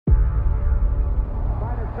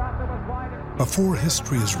Before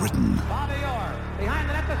history is written,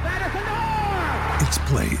 it's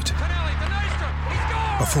played.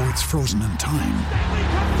 Before it's frozen in time,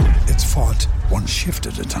 it's fought one shift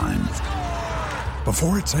at a time.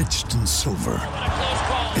 Before it's etched in silver,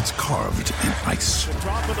 it's carved in ice.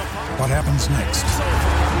 What happens next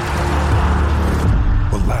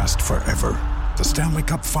will last forever. The Stanley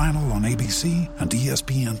Cup Final on ABC and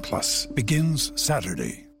ESPN Plus begins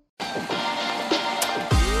Saturday.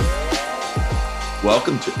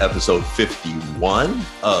 Welcome to episode 51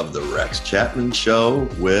 of the Rex Chapman Show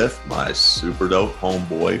with my super dope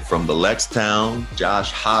homeboy from the Lextown,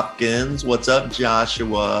 Josh Hopkins. What's up,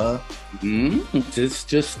 Joshua?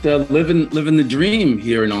 Just living the dream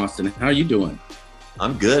here in Austin. How are you doing?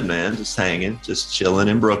 I'm good, man. Just hanging, just chilling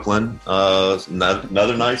in Brooklyn.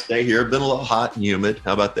 Another nice day here. Been a little hot and humid.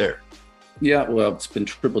 How about there? Yeah, well, it's been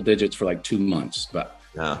triple digits for like 2 months, but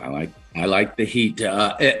yeah. I like the heat.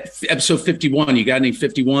 Episode 51. You got any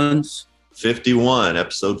 51s? 51,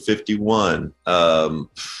 episode 51.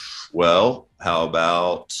 Well, how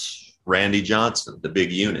about Randy Johnson, the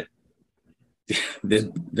big unit?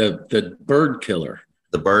 The bird killer.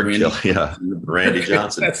 The bird killer, yeah. Randy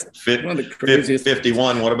Johnson. That's one of the craziest.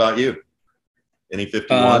 51. What about you? Any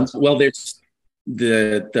 51s? Well, there's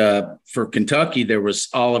the for Kentucky, there was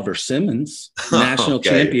Oliver Simmons, national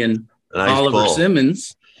champion. Nice Oliver pull.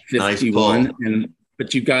 Simmons, 51. Nice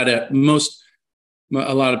but you got a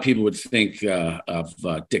lot of people would think of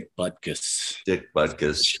Dick Butkus. Dick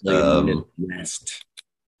Butkus.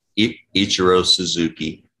 Ichiro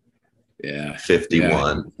Suzuki. Yeah.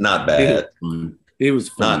 51. Yeah. Not bad. It was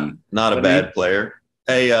fun. Not a bad player.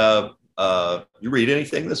 Hey, you read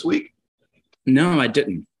anything this week? No, I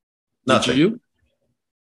didn't. Nothing. Did you?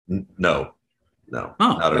 No, not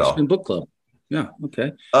at all. Been book club. Yeah.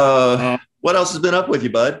 Okay. What else has been up with you,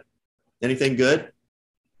 bud? Anything good?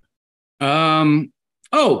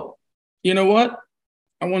 Oh, you know what?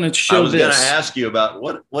 I want to show this. I was going to ask you about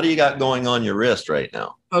what do you got going on your wrist right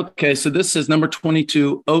now? Okay. So this is number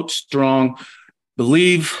 22, Oates Strong.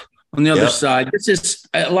 Believe on the other side. This is,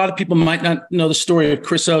 a lot of people might not know the story of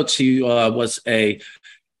Chris Oates. He was a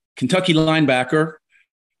Kentucky linebacker.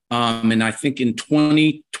 And I think in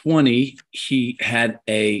 2020, he had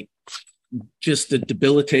just a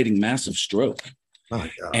debilitating massive stroke. Oh,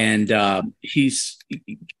 and he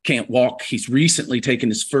can't walk. He's recently taken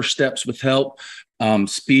his first steps with help.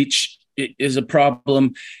 Speech is a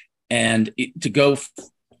problem. And to go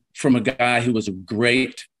from a guy who was a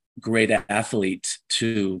great athlete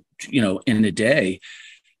to, in a day,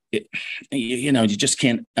 you just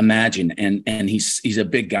can't imagine. And he's a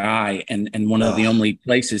big guy. And one of the only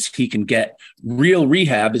places he can get real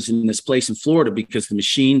rehab is in this place in Florida, because the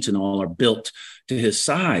machines and all are built to his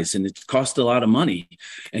size, and it cost a lot of money.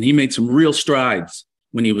 And he made some real strides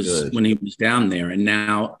when he was down there. And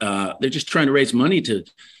now they're just trying to raise money to,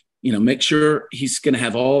 make sure he's going to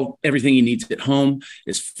have everything he needs at home,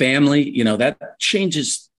 his family, that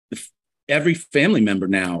changes every family member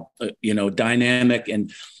now, dynamic.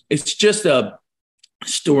 And it's just a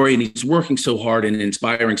story, and he's working so hard and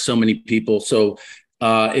inspiring so many people. So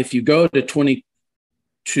if you go to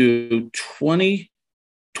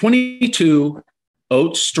 22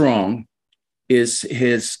 Oates Strong is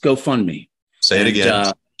his GoFundMe. Say it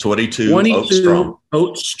again. 22 Oates Strong.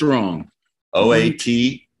 Oates Strong. OAT.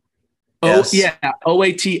 Oh, yeah.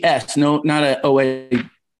 OATS. No, not a OATE.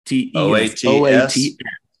 OATS.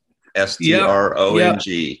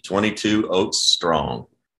 STRONG. 22 Oates Strong.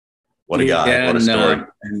 What a guy. What a story.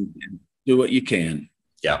 And do what you can.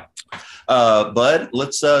 Yeah. Bud,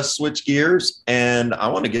 let's switch gears, and I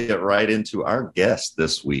want to get right into our guest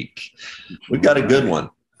this week. We've got a good one.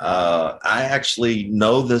 I actually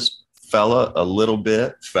know this fella a little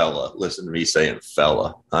bit. Listen to me saying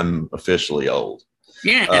fella. I'm officially old.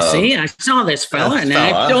 Yeah, see, I saw this fella, and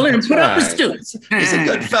I told him to put up his students. He's a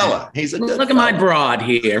good fella. Look at my broad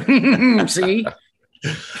here. See?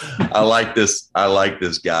 I like this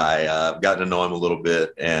guy. I've gotten to know him a little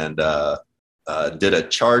bit, and did a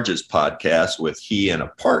Charges podcast with he and a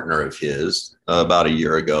partner of his about a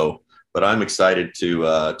year ago. But I'm excited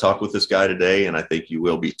to talk with this guy today, and I think you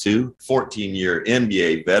will be too. 14-year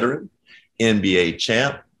NBA veteran, NBA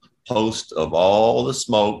champ, host of All the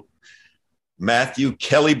Smoke, Matthew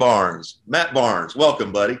Kelly Barnes. Matt Barnes,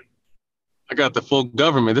 welcome, buddy. I got the full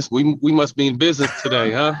government. We must be in business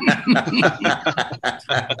today, huh?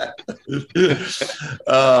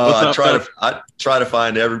 I try to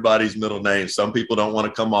find everybody's middle name. Some people don't want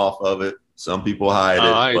to come off of it. Some people hide it.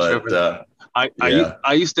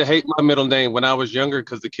 I used to hate my middle name when I was younger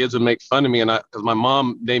because the kids would make fun of me, because my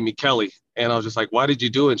mom named me Kelly, And I was just like, why did you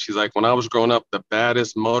do it? And she's like, when I was growing up, the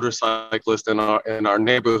baddest motorcyclist in our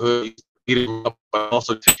neighborhood, he didn't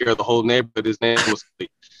also take care of the whole neighborhood. His name was Lee.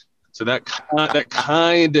 So that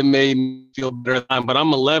kind of made me feel better. But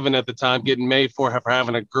I'm 11 at the time, getting made for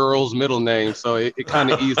having a girl's middle name. So it kind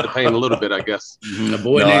of eased the pain a little bit, I guess. A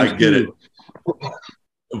boy named I get it.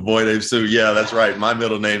 A boy named Sue. Yeah, that's right. My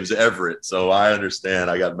middle name's Everett, so I understand.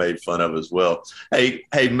 I got made fun of as well. Hey,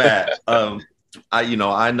 Matt.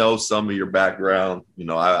 I know some of your background.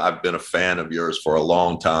 I've been a fan of yours for a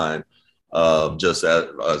long time, just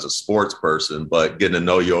as a sports person. But getting to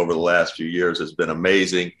know you over the last few years has been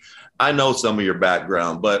amazing. I know some of your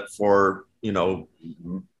background, but for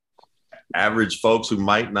average folks who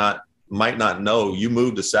might not know, you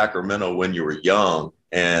moved to Sacramento when you were young,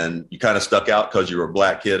 and you kind of stuck out because you were a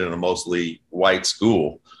Black kid in a mostly white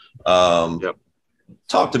school. Yep.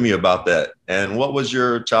 Talk to me about that. And what was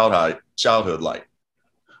your childhood like?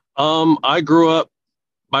 I grew up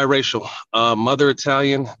biracial, mother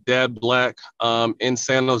Italian, dad Black, in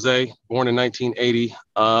San Jose, born in 1980.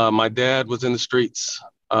 My dad was in the streets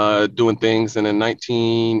doing things. And in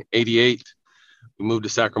 1988, we moved to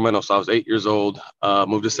Sacramento. So I was 8 years old,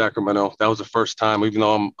 moved to Sacramento. That was the first time, even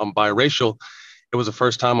though I'm biracial, it was the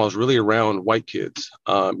first time I was really around white kids.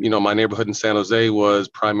 My neighborhood in San Jose was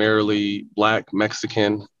primarily Black,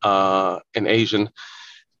 Mexican, and Asian.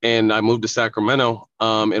 And I moved to Sacramento,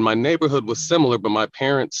 and my neighborhood was similar, but my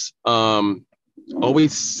parents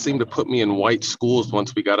always seemed to put me in white schools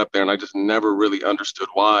once we got up there, and I just never really understood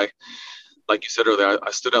why. Like you said earlier,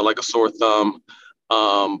 I stood out like a sore thumb.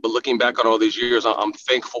 But looking back on all these years, I'm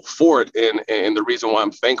thankful for it. And the reason why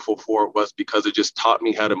I'm thankful for it was because it just taught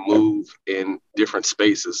me how to move in different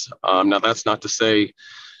spaces. Now, that's not to say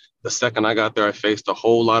the second I got there, I faced a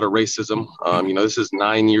whole lot of racism. This is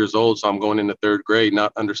 9 years old, so I'm going into third grade,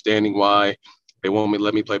 not understanding why they won't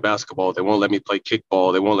let me play basketball. They won't let me play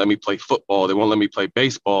kickball. They won't let me play football. They won't let me play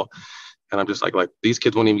baseball. And I'm just like these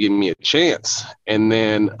kids won't even give me a chance. And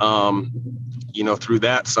then, through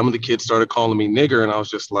that, some of the kids started calling me nigger. And I was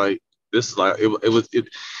just like, this is like, it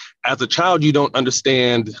as a child, you don't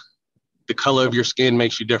understand the color of your skin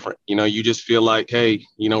makes you different. You just feel like, hey,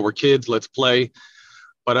 we're kids, let's play.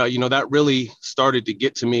 But, that really started to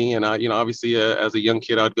get to me. And, obviously, as a young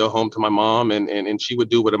kid, I'd go home to my mom and she would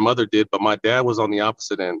do what a mother did. But my dad was on the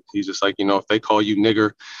opposite end. He's just like, if they call you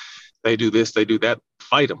nigger, they do this, they do that,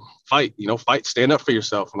 fight them, fight, stand up for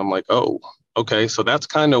yourself. And I'm like, oh, okay. So that's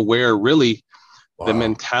kind of where really the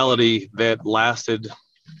mentality that lasted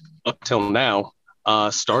up till now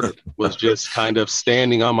started, was just kind of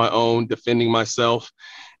standing on my own, defending myself,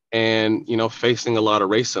 and, facing a lot of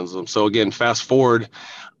racism. So again, fast forward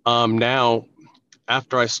now,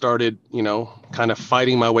 after I started, kind of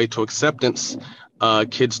fighting my way to acceptance,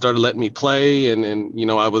 kids started letting me play. And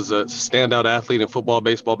I was a standout athlete in football,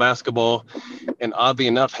 baseball, basketball. And oddly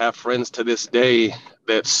enough, have friends to this day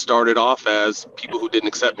that started off as people who didn't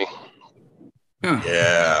accept me.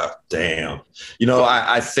 Yeah, damn.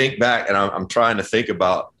 I think back and I'm trying to think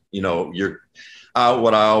about, your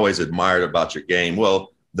what I always admired about your game. Well,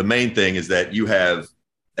 the main thing is that you have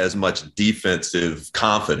as much defensive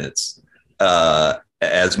confidence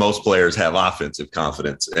as most players have offensive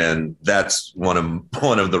confidence. And that's one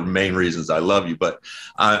of the main reasons I love you. But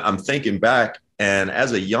I'm thinking back, and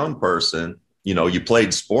as a young person, you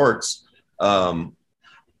played sports. I'm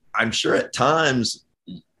sure at times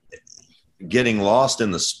getting lost in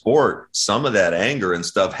the sport, some of that anger and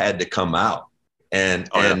stuff had to come out. And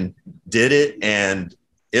did it? And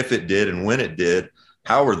if it did, and when it did,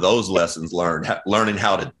 how were those lessons learned? Learning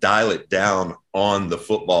how to dial it down on the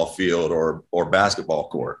football field or basketball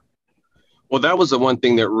court? Well, that was the one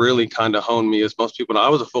thing that really kind of honed me. As most people know, I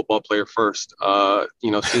was a football player first.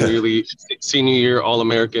 Senior year,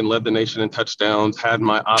 All-American, led the nation in touchdowns, had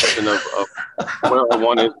my option of where I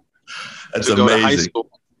wanted to go to high school.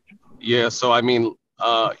 Yeah, so I mean,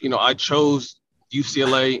 I chose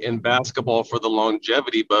UCLA in basketball for the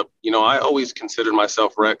longevity, but I always considered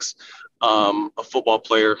myself, Rex, a football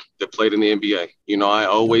player that played in the NBA. I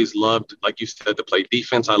always loved, like you said, to play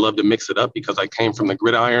defense. I love to mix it up because I came from the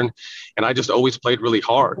gridiron, and I just always played really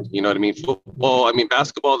hard. You know what I mean?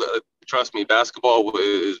 Basketball, trust me, basketball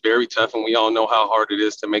is very tough, and we all know how hard it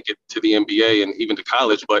is to make it to the NBA and even to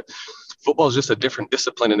college. But football is just a different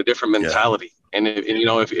discipline and a different mentality. Yeah. And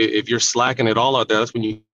if you're slacking it all out there, that's when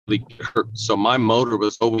you really get hurt. So my motor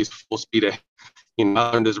was always full speed ahead. I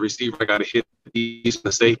learned as a receiver, I got to hit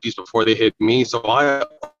the safeties before they hit me. So I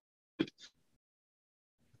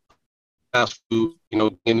asked to, in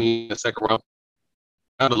the second round,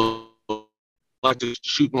 I like to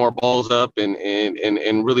shoot more balls up and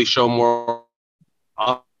really show more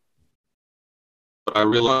but I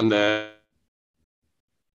realized that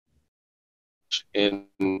in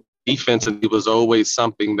defense, and it was always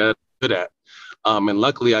something that I'm good at. And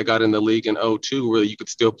luckily, I got in the league in 2002 where you could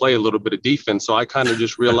still play a little bit of defense. So I kind of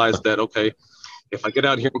just realized that, okay, if I get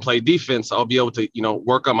out here and play defense, I'll be able to,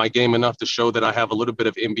 work on my game enough to show that I have a little bit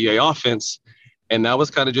of NBA offense. And that was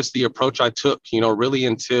kind of just the approach I took, really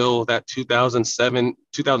until that 2006,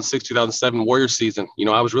 2007 Warriors season.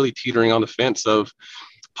 I was really teetering on the fence of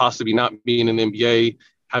possibly not being in the NBA,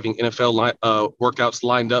 having NFL workouts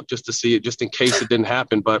lined up just to see it, just in case it didn't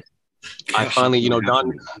happen. But I finally,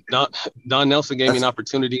 Don Nelson gave me an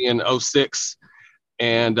opportunity in 2006.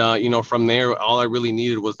 And, from there, all I really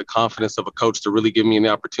needed was the confidence of a coach to really give me an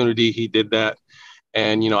opportunity. He did that.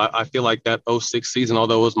 And, I feel like that 2006 season,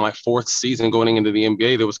 although it was my fourth season going into the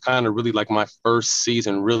NBA, that was kind of really like my first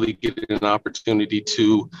season, really getting an opportunity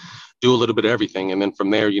to do a little bit of everything. And then from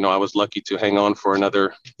there, I was lucky to hang on for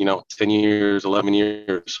another, 10 years, 11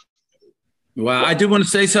 years. Well, I do want to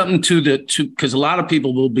say something because a lot of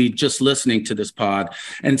people will be just listening to this pod,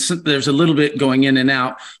 and so there's a little bit going in and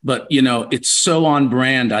out, but it's so on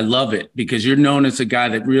brand. I love it because you're known as a guy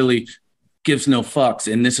that really gives no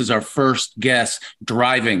fucks, and this is our first guest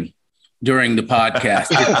driving during the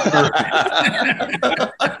podcast.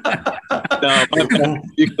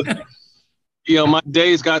 My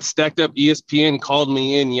days got stacked up. ESPN called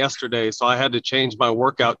me in yesterday, so I had to change my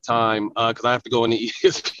workout time because I have to go into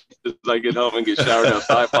ESPN as I get home and get showered up.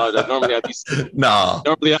 So I apologize. Normally I'd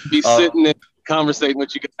be sitting and conversating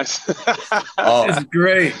with you guys. It's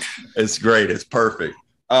great. It's great. It's perfect.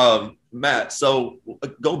 Matt, so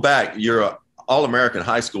go back. You're an All-American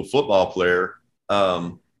high school football player.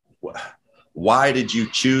 Why did you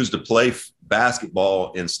choose to play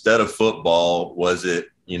basketball instead of football? Was it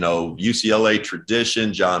UCLA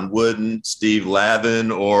tradition, John Wooden, Steve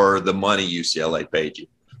Lavin, or the money UCLA paid you?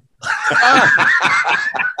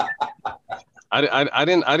 I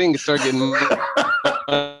didn't start getting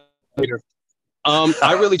later.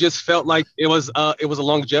 I really just felt like it was a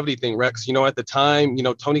longevity thing, Rex. At the time,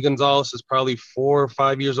 Tony Gonzalez is probably 4 or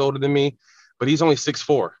 5 years older than me, but he's only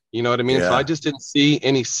 6'4". You know what I mean? Yeah. So I just didn't see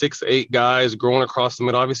any 6'8" guys growing across the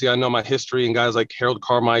middle. Obviously, I know my history and guys like Harold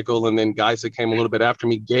Carmichael and then guys that came a little bit after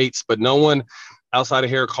me, Gates, but no one outside of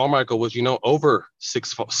Harold Carmichael was, over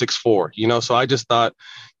 6'4", So I just thought,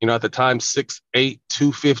 at the time, 6'8",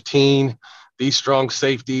 215, these strong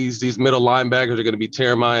safeties, these middle linebackers are going to be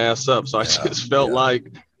tearing my ass up. So I just felt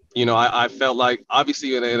like, I felt like,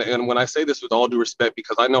 obviously, and when I say this with all due respect,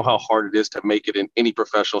 because I know how hard it is to make it in any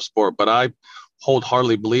professional sport, but I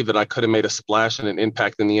wholeheartedly believe that I could have made a splash and an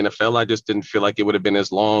impact in the NFL. I just didn't feel like it would have been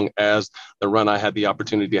as long as the run I had the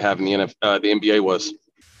opportunity to have in the NBA was.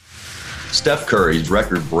 Steph Curry's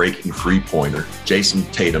record-breaking three-pointer, Jason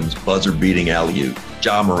Tatum's buzzer-beating alley-oop,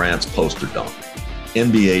 Ja Morant's poster dunk.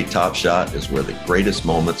 NBA Top Shot is where the greatest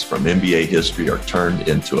moments from NBA history are turned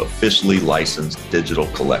into officially licensed digital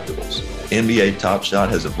collectibles. NBA Top Shot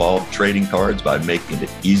has evolved trading cards by making it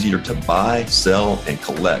easier to buy, sell, and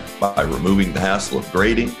collect by removing the hassle of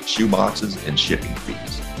grading, shoe boxes, and shipping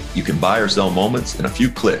fees. You can buy or sell moments in a few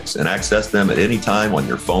clicks and access them at any time on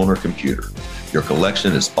your phone or computer. Your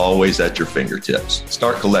collection is always at your fingertips.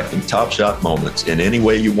 Start collecting Top Shot moments in any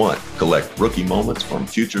way you want. Collect rookie moments from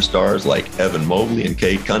future stars like Evan Mobley and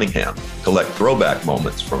Cade Cunningham. Collect throwback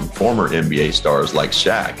moments from former NBA stars like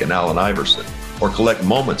Shaq and Allen Iverson. Or collect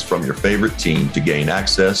moments from your favorite team to gain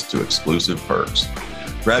access to exclusive perks.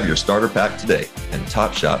 Grab your starter pack today, and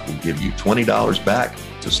Top Shot will give you $20 back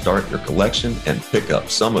to start your collection and pick up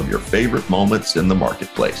some of your favorite moments in the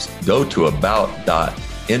marketplace. Go to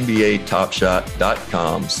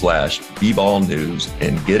about.nbatopshot.com/bballnews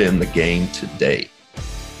and get in the game today.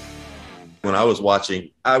 When I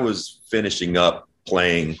was finishing up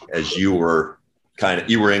playing as you were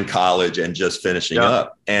in college and just finishing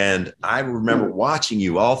up. And I remember watching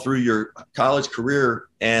you all through your college career,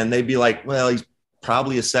 and they'd be like, well, he's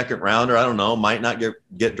probably a second rounder. I don't know, might not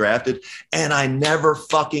get drafted. And I never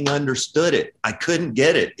fucking understood it. I couldn't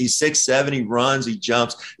get it. He's 6'7", he runs, he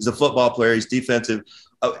jumps. He's a football player. He's defensive.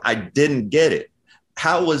 I didn't get it.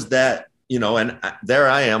 How was that? And there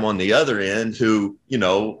I am on the other end who,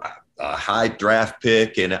 a high draft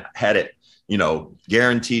pick and had it,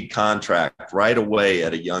 guaranteed contract right away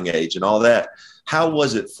at a young age and all that. How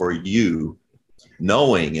was it for you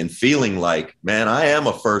knowing and feeling like, man, I am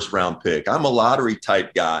a first round pick. I'm a lottery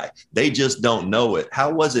type guy. They just don't know it.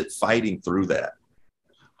 How was it fighting through that?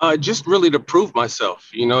 Just really to prove myself,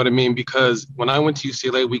 you know what I mean? Because when I went to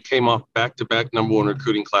UCLA, we came off back-to-back number one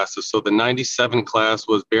recruiting classes. So the 97 class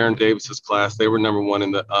was Baron Davis's class. They were number one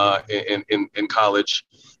in the in college.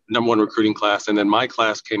 number one recruiting class. And then my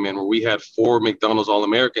class came in where we had 4 McDonald's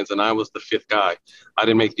All-Americans, and I was the 5th guy. I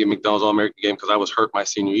didn't make the McDonald's All-American game because I was hurt my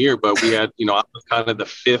senior year, but we had, I was kind of the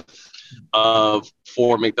 5th of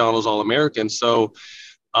 4 McDonald's All-Americans. So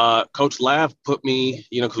Coach Lav put me,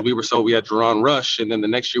 because we had Jerron Rush, and then the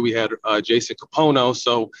next year we had Jason Capono.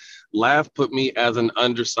 So Lav put me as an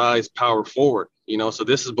undersized power forward, so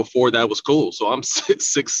this is before that was cool. So I'm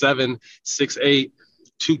 6'7", 6'8",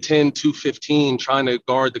 210, 215, trying to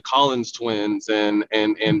guard the Collins twins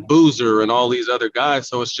and Boozer and all these other guys.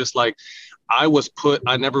 So it's just like I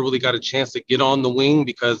never really got a chance to get on the wing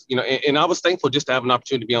because, and I was thankful just to have an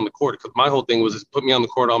opportunity to be on the court, because my whole thing was just put me on the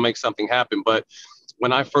court, I'll make something happen. But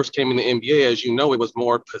when I first came in the NBA, as you know, it was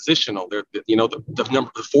more positional.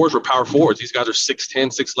 The fours were power forwards. These guys are 6'10",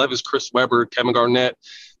 6'11", Chris Webber, Kevin Garnett,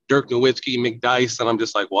 Dirk Nowitzki, McDyess, and I'm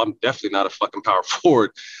just like, well, I'm definitely not a fucking power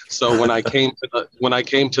forward. So when I came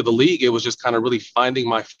to the league, it was just kind of really finding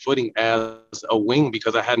my footing as a wing,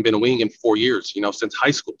 because I hadn't been a wing in 4 years, since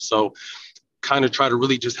high school. So kind of try to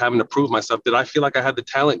really just having to prove myself. Did I feel like I had the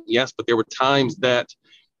talent? Yes, but there were times that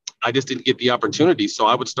I just didn't get the opportunity. So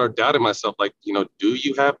I would start doubting myself, like, do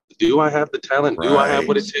I have the talent? Right. Do I have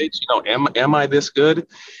what it takes? Am I this good?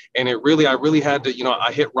 And I really had to,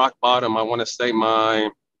 I hit rock bottom. I want to say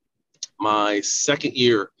my second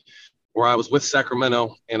year, where I was with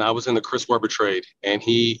Sacramento, and I was in the Chris Webber trade, and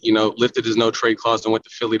he, lifted his no trade clause and went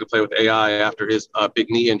to Philly to play with AI after his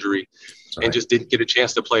big knee injury. Right. And just didn't get a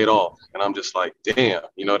chance to play at all. And I'm just like, damn,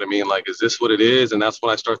 you know what I mean? Like, is this what it is? And that's when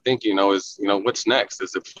I start thinking, what's next?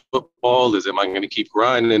 Is it football? Am I going to keep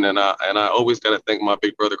grinding? And I always got to thank my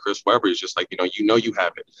big brother, Chris Webber. He's just like, you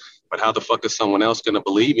have it, but how the fuck is someone else going to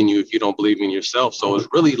believe in you if you don't believe in yourself? So it's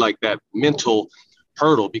really like that mental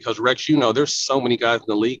hurdle, because Rex, there's so many guys in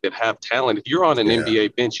the league that have talent. If you're on an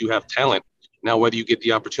NBA bench, you have talent. Now, whether you get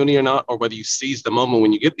the opportunity or not, or whether you seize the moment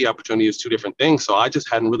when you get the opportunity, is 2 different things. So I just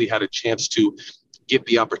hadn't really had a chance to get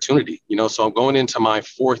the opportunity, so I'm going into my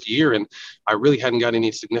 4th year, and I really hadn't got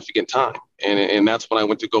any significant time. And that's when I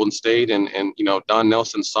went to Golden State, and Don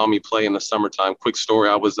Nelson saw me play in the summertime. Quick story.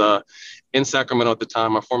 I was in Sacramento at the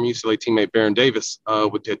time. My former UCLA teammate, Baron Davis,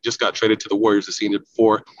 had just got traded to the Warriors the season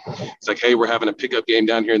before. It's like, hey, we're having a pickup game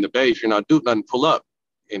down here in the Bay. If you're not doing nothing, pull up.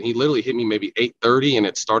 And he literally hit me maybe 8:30, and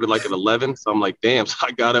it started like at 11. So I'm like, damn. So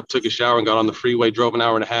I got up, took a shower, and got on the freeway, drove an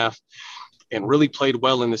hour and a half, and really played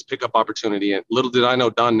well in this pickup opportunity. And little did I know,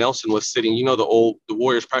 Don Nelson was sitting, the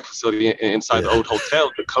Warriors practice facility inside the old hotel.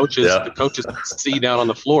 The coaches see down on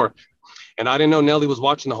the floor. And I didn't know Nelly was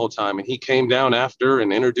watching the whole time. And he came down after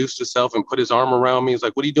and introduced himself and put his arm around me. He's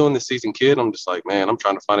like, what are you doing this season, kid? I'm just like, man, I'm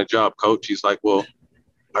trying to find a job, coach. He's like, well,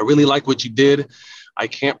 I really like what you did. I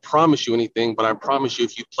can't promise you anything, but I promise you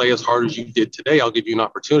if you play as hard as you did today, I'll give you an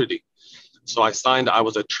opportunity. So I signed. I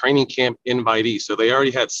was a training camp invitee. So they already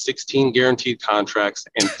had 16 guaranteed contracts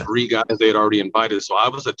and 3 guys they had already invited. So I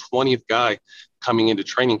was the 20th guy coming into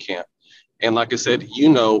training camp. And like I said,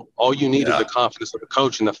 all you need is the confidence of the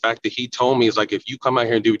coach. And the fact that he told me is like, if you come out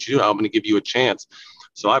here and do what you do, I'm going to give you a chance.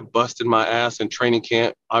 So I busted my ass in training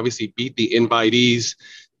camp, obviously beat the invitees.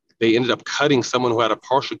 They ended up cutting someone who had a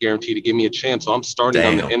partial guarantee to give me a chance. So I'm starting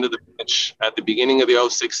on the end of the bench at the beginning of the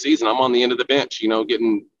 06 season. I'm on the end of the bench,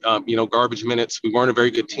 getting, garbage minutes. We weren't a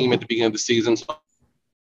very good team at the beginning of the season. So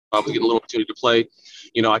I was getting a little opportunity to play.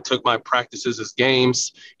 I took my practices as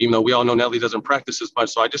games, even though we all know Nelly doesn't practice as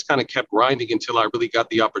much. So I just kind of kept grinding until I really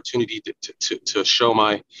got the opportunity to show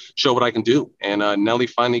what I can do. And Nelly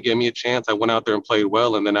finally gave me a chance. I went out there and played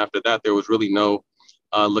well. And then after that, there was really no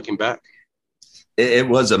looking back. It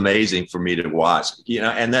was amazing for me to watch,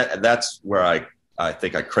 and that's where I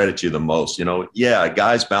think I credit you the most.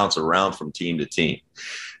 Guys bounce around from team to team.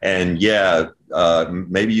 And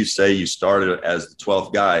maybe you say you started as the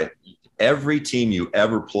 12th guy. Every team you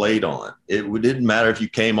ever played on, it didn't matter if you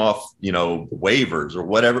came off, waivers or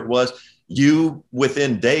whatever it was, you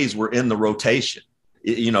within days were in the rotation,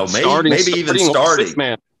 maybe even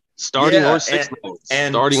starting. Starting or six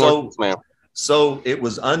man. So it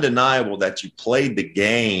was undeniable that you played the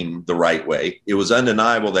game the right way. It was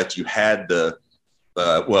undeniable that you had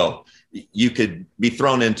you could be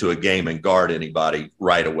thrown into a game and guard anybody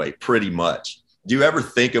right away, pretty much. Do you ever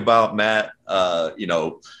think about, Matt,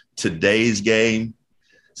 today's game,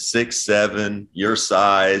 6'7", your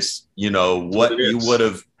size, what you would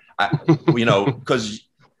have, because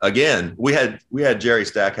again, we had Jerry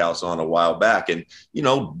Stackhouse on a while back, and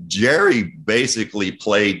Jerry basically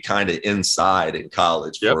played kind of inside in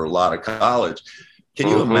college for a lot of college. Can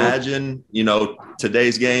you imagine,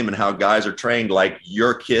 today's game and how guys are trained like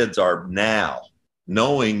your kids are now,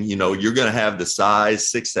 knowing, you're going to have the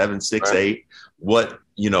size 6'7", 6'8", what,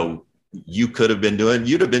 you could have been doing.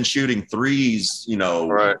 You'd have been shooting threes,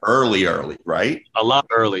 Right. early, right? A lot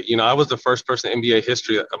early. I was the first person in NBA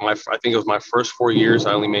history. I think it was my first 4 years.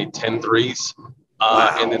 I only made 10 threes.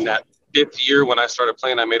 Wow. And then that 5th year when I started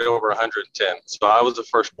playing, I made over 110. So I was the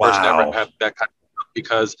first person to ever have that kind of,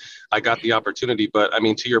 because I got the opportunity. But I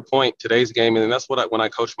mean, to your point, today's game, and that's what when I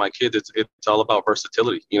coach my kids, it's all about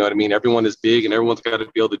versatility. You know what I mean? Everyone is big, and everyone's got to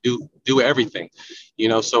be able to do everything.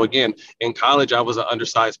 So again, in college, I was an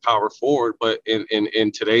undersized power forward, but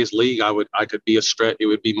in today's league, I could be a stretch. It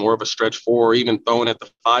would be more of a stretch 4, or even thrown at the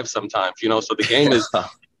 5 sometimes. So the game is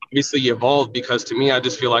obviously evolved, because to me, I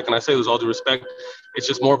just feel like, and I say this with all due respect, it's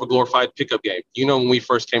just more of a glorified pickup game. When we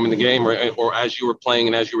first came in the game, or as you were playing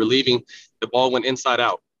and as you were leaving, the ball went inside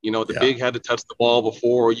out. The big had to touch the ball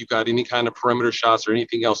before you got any kind of perimeter shots or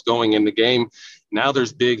anything else going in the game. Now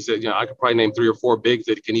there's bigs that, I could probably name 3 or 4 bigs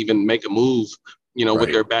that can even make a move,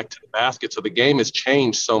 with their back to the basket. So the game has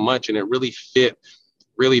changed so much, and it really fit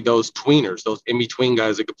those tweeners, those in-between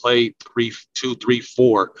guys that could play 2, 3,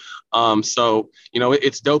 4. So,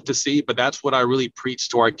 it's dope to see, but that's what I really preach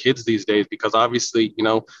to our kids these days, because obviously,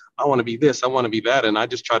 I want to be this, I want to be that. And I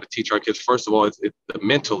just try to teach our kids, first of all, the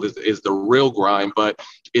mental is the real grind, but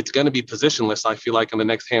it's going to be positionless. I feel like in the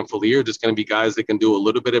next handful of years, it's going to be guys that can do a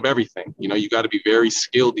little bit of everything. You got to be very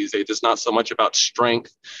skilled these days. It's not so much about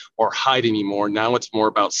strength or height anymore. Now it's more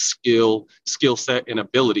about skill set, and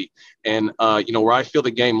ability. And, where I feel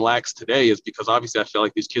the game lacks today is because obviously I feel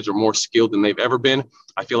like these kids are more skilled than they've ever been.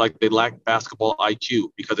 I feel like they lack basketball IQ,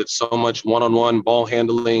 because it's so much one-on-one ball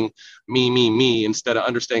handling, me, instead of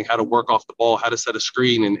understanding how to work off the ball, how to set a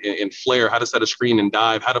screen and flare, how to set a screen and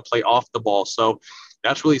dive, how to play off the ball. So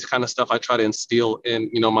that's really the kind of stuff I try to instill in,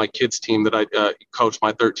 my kids team that I coach,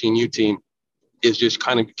 my 13U team, is just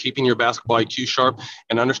kind of keeping your basketball IQ sharp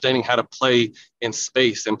and understanding how to play in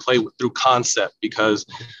space and play through concept, because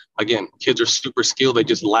again, kids are super skilled. They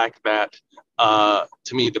just lack that.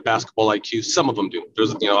 To me, the basketball IQ, some of them do.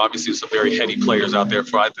 There's, obviously some very heady players out there.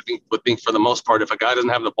 I think for the most part, if a guy doesn't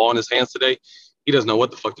have the ball in his hands today, he doesn't know what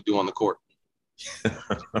the fuck to do on the court.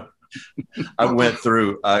 I went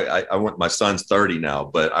through. My son's 30 now,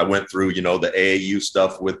 but I went through, the AAU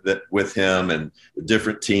stuff with him, and the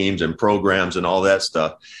different teams and programs and all that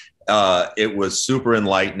stuff. It was super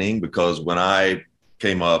enlightening, because when I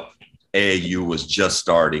came up, AAU was just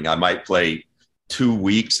starting. I might play 2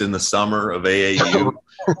 weeks in the summer of AAU,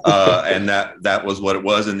 and that was what it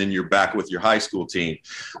was. And then you're back with your high school team.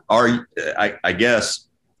 I guess,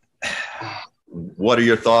 what are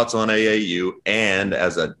your thoughts on AAU? And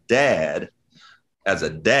as a dad,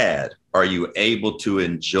 are you able to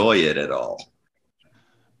enjoy it at all?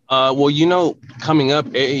 Well, coming up,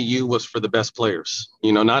 AAU was for the best players.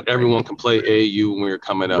 Not everyone can play AAU when we were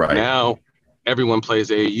coming up. Right. Now, everyone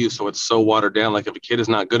plays AAU, so it's so watered down. Like, if a kid is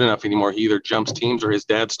not good enough anymore, he either jumps teams or his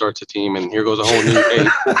dad starts a team, and here goes a whole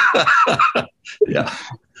new Yeah.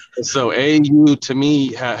 So AAU to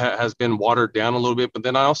me has been watered down a little bit, but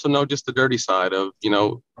then I also know just the dirty side of,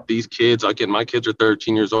 these kids. Again, my kids are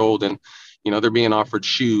 13 years old, and they're being offered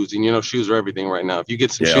shoes, and shoes are everything right now. If you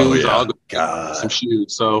get some shoes, I'll go get some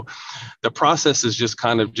shoes. So the process is just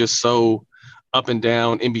kind of just so up and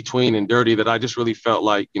down, in between, and dirty, that I just really felt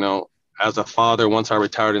like, as a father, once I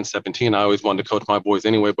retired in 17, I always wanted to coach my boys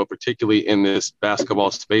anyway, but particularly in this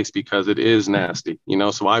basketball space, because it is nasty,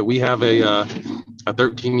 So we have a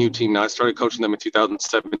 13U team now. I started coaching them in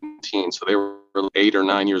 2017, so they were 8 or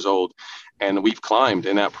 9 years old, and we've climbed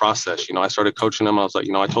in that process. I started coaching them. I was like,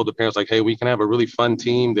 I told the parents, like, hey, we can have a really fun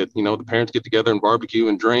team that, the parents get together and barbecue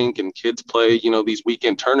and drink, and kids play, these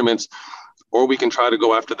weekend tournaments, or we can try to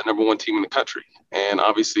go after the number 1 team in the country. And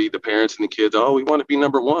obviously the parents and the kids, we want to be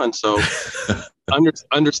number 1. So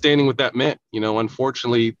understanding what that meant,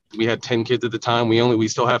 unfortunately we had 10 kids at the time. We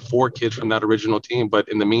still have 4 kids from that original team, but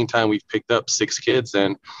in the meantime, we've picked up 6 kids,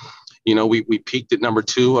 and, we peaked at number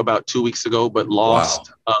 2 about 2 weeks ago, but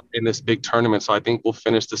lost in this big tournament. So I think we'll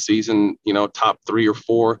finish the season, top 3 or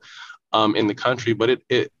 4 in the country. But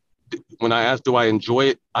when I ask, do I enjoy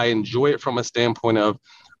it? I enjoy it from a standpoint of,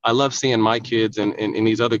 I love seeing my kids and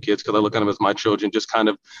these other kids, because I look at them as my children, just kind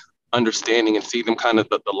of understanding and see them kind of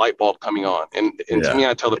the light bulb coming on. And to me,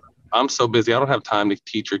 I tell them, I'm so busy, I don't have time to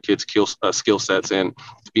teach your kids skill sets. And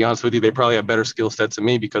to be honest with you, they probably have better skill sets than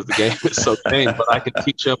me, because the game is so tame. But I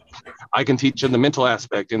can teach them the mental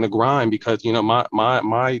aspect and the grind, because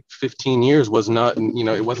my 15 years was not,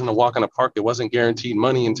 it wasn't a walk in the park. It wasn't guaranteed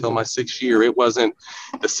money until my 6th year. It wasn't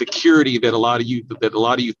the security that a lot of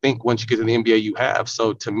you think once you get to the NBA you have.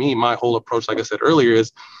 So to me, my whole approach, like I said earlier,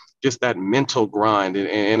 is just that mental grind,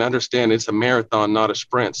 and understand it's a marathon, not a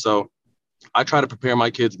sprint. So I try to prepare my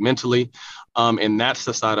kids mentally, and that's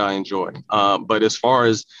the side I enjoy. But as far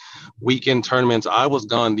as weekend tournaments, I was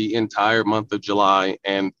gone the entire month of July,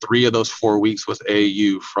 and 3 of those 4 weeks was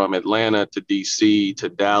AAU, from Atlanta to DC to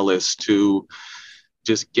Dallas to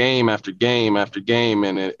just game after game after game.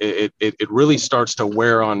 And it really starts to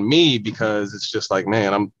wear on me, because it's just like,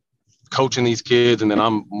 man, I'm coaching these kids, and then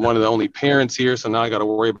I'm one of the only parents here. So now I got to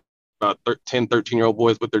worry about 10, 13-year-old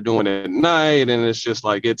boys, what they're doing at night. And it's just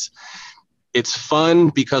like, it's fun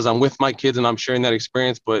because I'm with my kids and I'm sharing that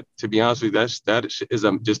experience. But to be honest with you, that is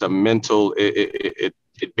just a mental, it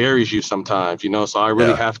buries you sometimes, so I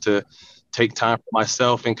really have to take time for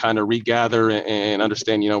myself and kind of regather and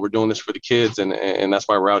understand, we're doing this for the kids, and that's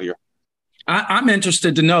why we're out here. I'm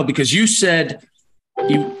interested to know, because you said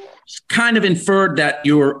you kind of inferred that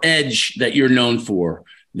your edge that you're known for,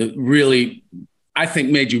 that really, I think,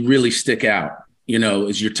 made you really stick out,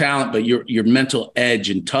 is your talent, but your mental edge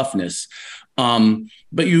and toughness.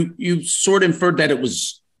 But you sort of inferred that it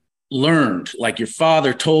was learned, like your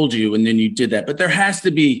father told you, and then you did that. But there has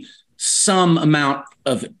to be some amount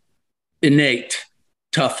of innate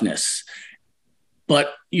toughness.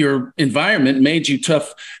 But your environment made you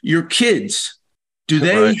tough. Your kids, do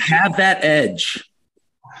they have that edge?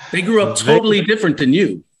 They grew up totally different than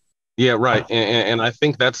you. Yeah, right. And I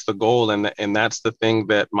think that's the goal. And that's the thing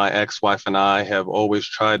that my ex-wife and I have always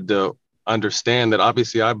tried to understand, that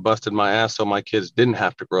obviously I busted my ass so my kids didn't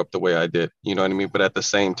have to grow up the way I did. You know what I mean? But at the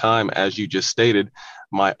same time, as you just stated,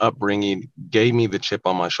 my upbringing gave me the chip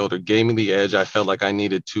on my shoulder, gave me the edge I felt like I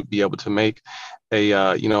needed to be able to make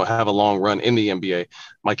have a long run in the NBA.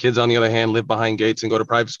 My kids, on the other hand, live behind gates and go to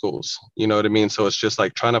private schools. You know what I mean? So it's just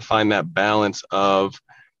like trying to find that balance of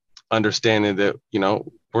understanding that,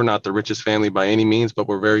 we're not the richest family by any means, but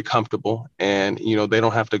we're very comfortable. And, they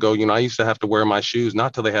don't have to go, I used to have to wear my shoes,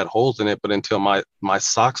 not till they had holes in it, but until my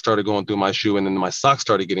socks started going through my shoe, and then my socks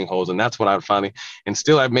started getting holes. And that's when I finally, and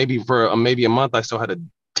still I for a month, I still had to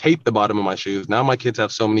tape the bottom of my shoes. Now my kids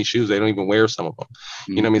have so many shoes, they don't even wear some of them.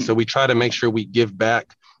 You know what I mean? So we try to make sure we give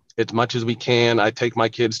back as much as we can. I take my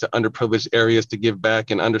kids to underprivileged areas to give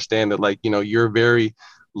back and understand that, you're very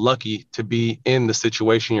lucky to be in the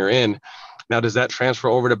situation you're in. Now, does that transfer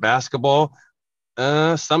over to basketball?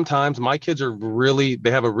 Sometimes. My kids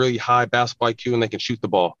they have a really high basketball IQ and they can shoot the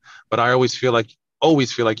ball. But I always feel like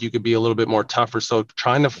you could be a little bit more tougher. So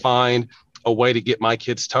trying to find a way to get my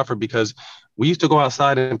kids tougher, because we used to go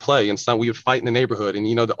outside and play, and we would fight in the neighborhood,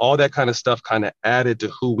 and all that kind of stuff kind of added to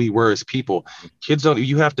who we were as people.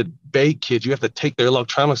 You have to beg kids, you have to take their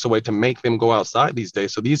electronics away to make them go outside these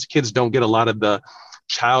days. So these kids don't get a lot of the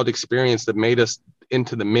child experience that made us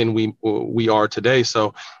into the men we are today.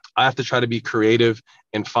 So I have to try to be creative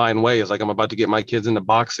and find ways. Like, I'm about to get my kids into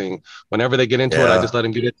boxing. Whenever they get into it, I just let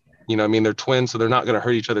them get it. They're twins, so they're not going to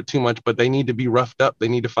hurt each other too much, but they need to be roughed up. They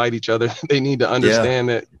need to fight each other. They need to understand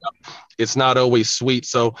that it's not always sweet.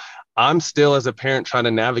 So I'm still, as a parent, trying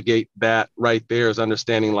to navigate that right there, is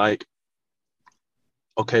understanding, like,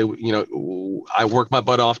 okay, I work my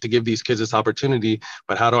butt off to give these kids this opportunity,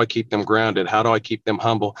 but how do I keep them grounded? How do I keep them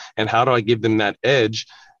humble? And how do I give them that edge?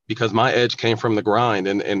 Because my edge came from the grind,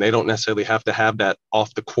 and they don't necessarily have to have that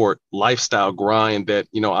off the court lifestyle grind that,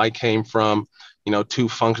 I came from,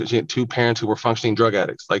 two parents who were functioning drug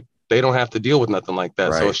addicts. Like, they don't have to deal with nothing like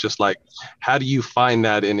that. Right. So it's just like, how do you find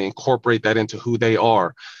that and incorporate that into who they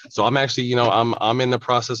are? So I'm actually, I'm in the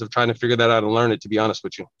process of trying to figure that out and learn it, to be honest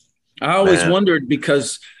with you. I always wondered,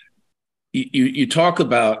 because you talk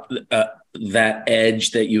about that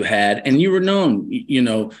edge that you had, and you were known,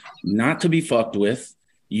 not to be fucked with.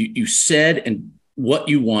 You said and what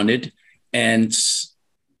you wanted, and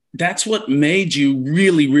that's what made you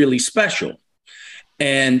really, really special.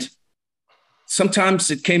 And sometimes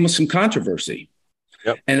it came with some controversy.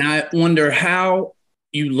 Yep. And I wonder how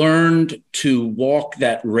you learned to walk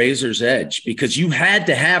that razor's edge, because you had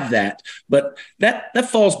to have that, but that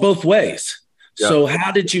falls both ways. Yep. So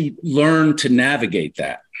how did you learn to navigate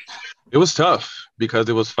that? It was tough, because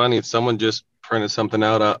it was funny. Someone just printed something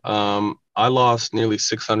out. I lost nearly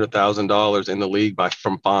 $600,000 in the league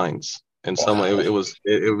from fines. And it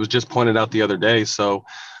was just pointed out the other day. So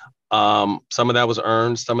some of that was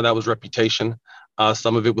earned, some of that was reputation.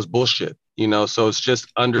 Some of it was bullshit, so it's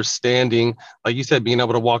just understanding, like you said, being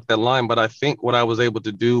able to walk that line. But I think what I was able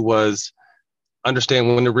to do was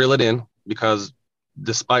understand when to reel it in, because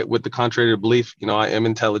despite with the contrary to belief, I am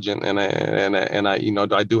intelligent, and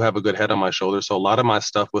I do have a good head on my shoulders. So a lot of my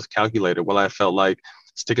stuff was calculated. Well, I felt like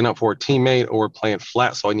sticking up for a teammate, or playing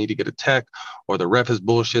flat, so I need to get a tech, or the ref is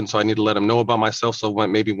bullshit, so I need to let them know about myself, so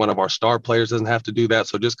maybe one of our star players doesn't have to do that.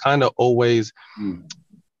 So just kind of always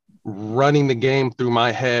running the game through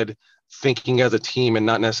my head thinking as a team and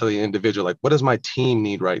not necessarily an individual. Like, what does my team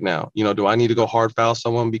need right now? You know, do I need to go hard foul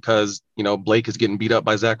someone because, you know, Blake is getting beat up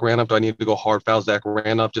by Zach Randolph? Do I need to go hard foul Zach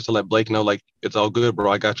Randolph just to let Blake know, like, it's all good,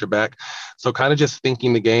 bro, I got your back? So kind of just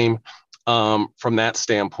thinking the game from that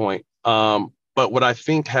standpoint. But what I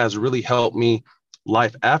think has really helped me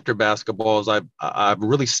life after basketball is I've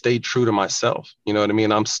really stayed true to myself. You know what I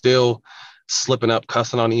mean? I'm still slipping up,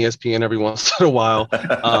 cussing on ESPN every once in a while.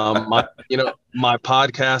 My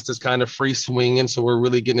podcast is kind of free swinging, so we're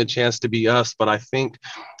really getting a chance to be us. But I think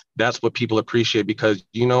that's what people appreciate because,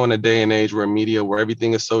 you know, in a day and age where media, where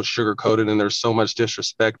everything is so sugar coated and there's so much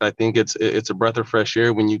disrespect, I think it's a breath of fresh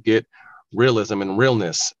air when you get realism and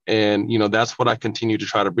realness. And, you know, that's what I continue to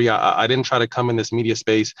try to be. I didn't try to come in this media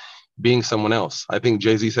space being someone else. I think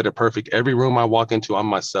Jay-Z said it perfect. Every room I walk into, I'm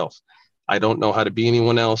myself. I don't know how to be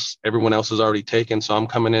anyone else. Everyone else is already taken. So I'm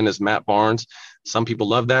coming in as Matt Barnes. Some people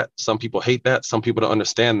love that. Some people hate that. Some people don't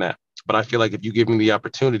understand that. But I feel like if you give me the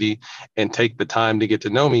opportunity and take the time to get to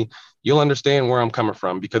know me, you'll understand where I'm coming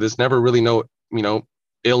from, because it's never really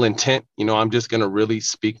ill intent. You know, I'm just going to really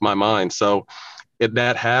speak my mind. So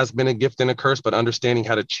that has been a gift and a curse, but understanding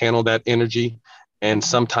how to channel that energy and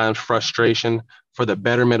sometimes frustration for the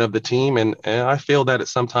betterment of the team. And I failed at it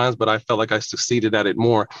sometimes, but I felt like I succeeded at it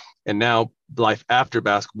more. And now life after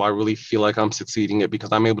basketball, I really feel like I'm succeeding it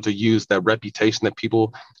because I'm able to use that reputation that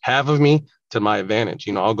people have of me to my advantage.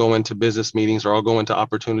 You know, I'll go into business meetings or I'll go into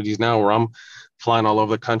opportunities now where I'm flying all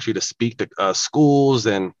over the country to speak to schools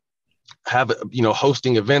and have, you know,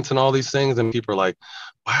 hosting events and all these things. And people are like,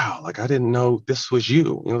 wow, like, I didn't know this was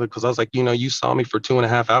you, you know, because I was like, you know, you saw me for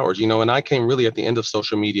 2.5 hours, you know, and I came really at the end of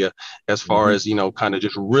social media as far as, you know, kind of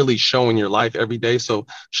just really showing your life every day. So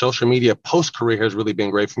social media post career has really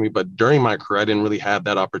been great for me. But during my career, I didn't really have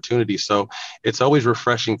that opportunity. So it's always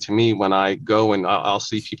refreshing to me when I go and I'll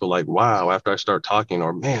see people like, wow, after I start talking,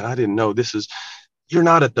 or man, I didn't know this is, you're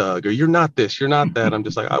not a thug, or you're not this, you're not that. I'm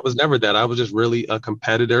just like, I was never that. I was just really a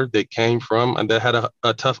competitor that came from and that had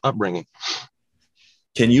a tough upbringing.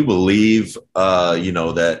 Can you believe,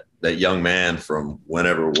 that young man from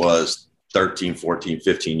whenever it was 13, 14,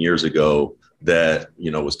 15 years ago that,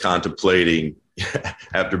 you know, was contemplating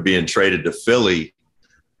after being traded to Philly,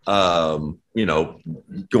 going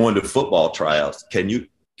to football tryouts? Can you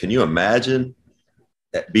imagine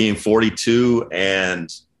being 42 and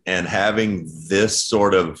having this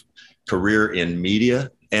sort of career in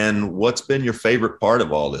media? And what's been your favorite part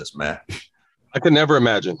of all this, Matt? I could never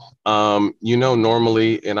imagine.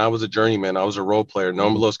 Normally, and I was a journeyman, I was a role player.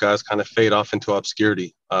 Normally, those guys kind of fade off into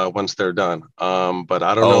obscurity once they're done. But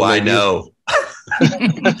I don't know. Oh, I know.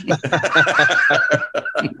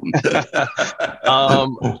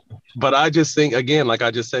 But I just think, again, like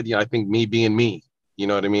I just said, I think me being me, you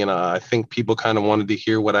know what I mean? I think people kind of wanted to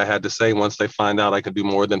hear what I had to say once they find out I could do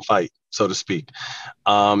more than fight, so to speak.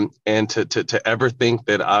 And to ever think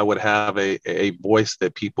that I would have a voice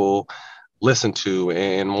that people listen to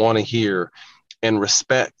and want to hear and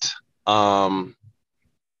respect.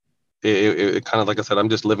 It kind of, like I said, I'm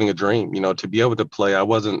just living a dream, to be able to play. I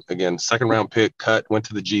wasn't, again, second round pick, cut, went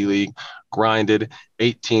to the G League, grinded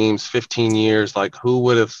 8 teams, 15 years. Like, who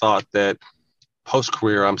would have thought that post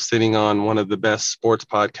career, I'm sitting on one of the best sports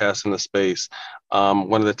podcasts in the space,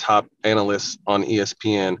 one of the top analysts on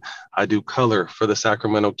ESPN. I do color for the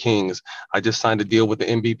Sacramento Kings. I just signed a deal with the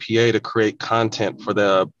NBPA to create content for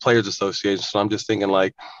the Players Association. So I'm just thinking,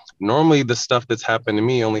 like, normally the stuff that's happened to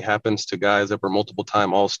me only happens to guys that were multiple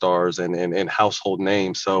time All-Stars and household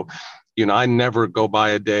names. So, I never go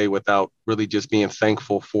by a day without really just being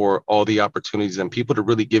thankful for all the opportunities and people to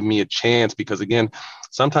really give me a chance, because, again,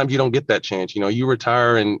 sometimes you don't get that chance. You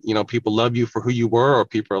retire and, people love you for who you were, or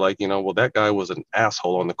people are like, well, that guy was an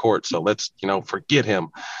asshole on the court, so let's, forget him.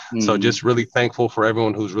 Mm-hmm. So just really thankful for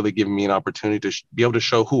everyone who's really given me an opportunity to be able to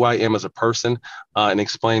show who I am as a person and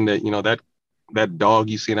explain that, that dog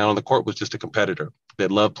you see out on the court was just a competitor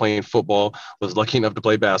that loved playing football, was lucky enough to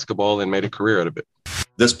play basketball, and made a career out of it.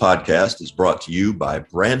 This podcast is brought to you by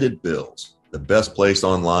Branded Bills, the best place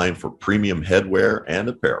online for premium headwear and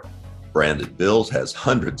apparel. Branded Bills has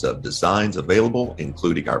hundreds of designs available,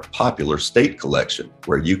 including our popular state collection,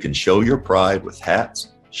 where you can show your pride with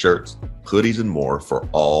hats, shirts, hoodies, and more for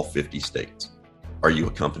all 50 states. Are you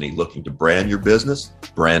a company looking to brand your business?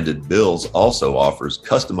 Branded Bills also offers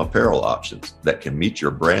custom apparel options that can meet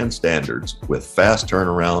your brand standards with fast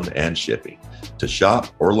turnaround and shipping. To shop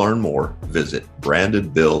or learn more, visit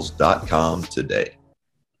brandedbills.com today.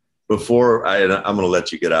 I'm going to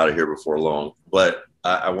let you get out of here before long, but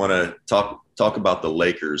I want to talk about the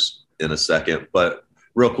Lakers in a second. But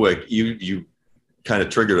real quick, you kind of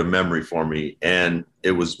triggered a memory for me, and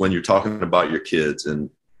it was when you're talking about your kids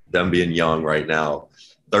and them being young right now,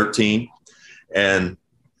 13. And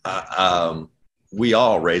we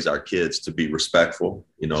all raise our kids to be respectful,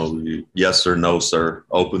 yes sir, no sir,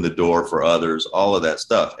 open the door for others, all of that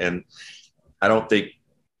stuff. And I don't think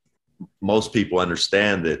most people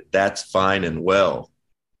understand that that's fine and well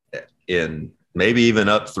in maybe even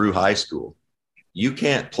up through high school. You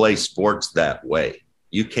can't play sports that way.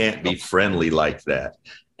 You can't be friendly like that.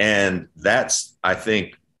 And that's, I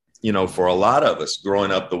think, for a lot of us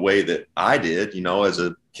growing up the way that I did, as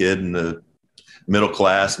a kid in the middle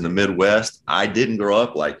class in the Midwest, I didn't grow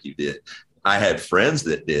up like you did. I had friends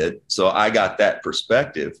that did. So I got that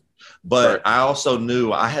perspective. But I also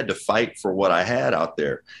knew I had to fight for what I had out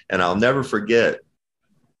there. And I'll never forget.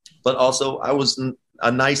 But also, I was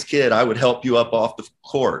a nice kid. I would help you up off the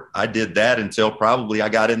court. I did that until probably I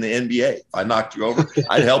got in the NBA. If I knocked you over,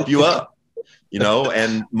 I'd help you up,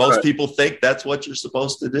 and most people think that's what you're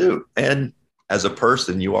supposed to do. And as a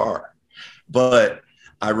person, you are. But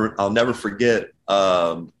I'll never forget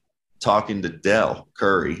talking to Del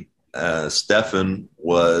Curry. Stephen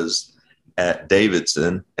was at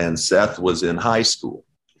Davidson and Seth was in high school.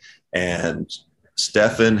 And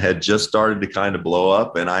Stephen had just started to kind of blow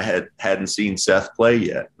up, and I hadn't seen Seth play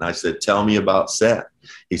yet. And I said, "Tell me about Seth."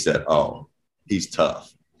 He said, "Oh, he's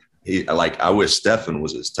tough. I wish Stephen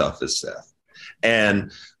was as tough as Seth."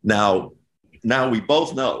 And now we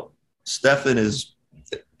both know Stephen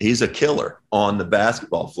he's a killer on the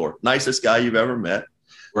basketball floor. Nicest guy you've ever met.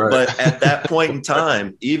 Right. But at that point in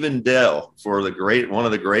time, even Dell, for one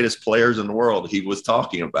of the greatest players in the world he was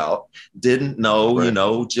talking about, didn't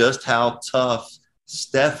know, just how tough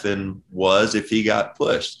Stephen was if he got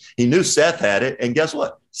pushed. He knew Seth had it, and guess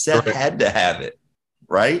what? Seth had to have it,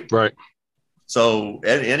 right? Right. So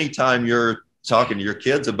anytime you're talking to your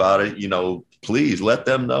kids about it, please let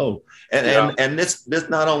them know. And this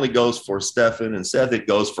not only goes for Stephen and Seth, it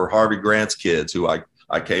goes for Harvey Grant's kids, who I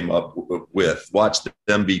came up with, watched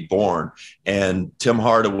them be born, and Tim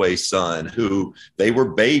Hardaway's son, who they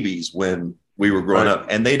were babies when we were growing up,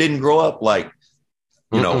 and they didn't grow up like,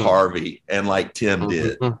 Harvey and like Tim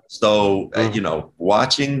did. So,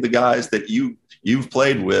 watching the guys that you've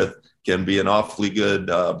played with can be an awfully good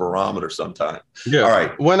barometer sometimes. Yeah. All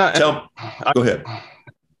right. Go ahead.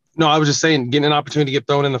 No, I was just saying, getting an opportunity to get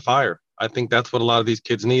thrown in the fire. I think that's what a lot of these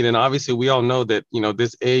kids need. And obviously we all know that,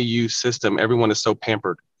 this AAU system, everyone is so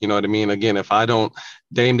pampered. You know what I mean? Again,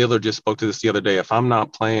 Dame Lillard just spoke to this the other day. If I'm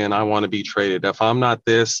not playing, I want to be traded. If I'm not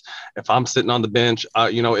this, if I'm sitting on the bench,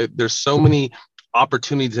 there's so many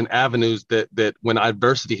opportunities and avenues that when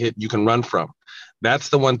adversity hit, you can run from. That's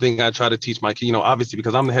the one thing I try to teach my kids, obviously,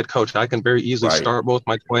 because I'm the head coach, I can very easily start both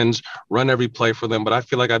my twins, run every play for them, but I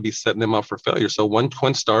feel like I'd be setting them up for failure. So one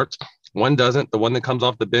twin starts, one doesn't. The one that comes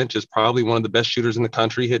off the bench is probably one of the best shooters in the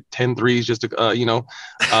country, hit 10 threes just,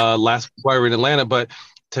 last quarter in Atlanta. But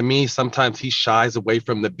to me, sometimes he shies away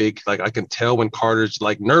from the big, I can tell when Carter's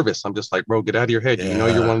nervous. I'm just like, bro, get out of your head. Yeah.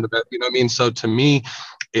 You're one of the best, you know what I mean? So to me,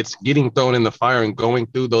 it's getting thrown in the fire and going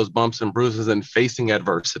through those bumps and bruises and facing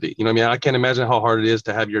adversity. You know what I mean? I can't imagine how hard it is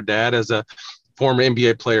to have your dad as a former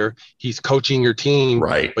NBA player. He's coaching your team,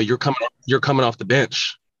 right? But you're coming off the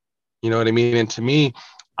bench. You know what I mean? And to me,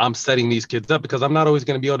 I'm setting these kids up because I'm not always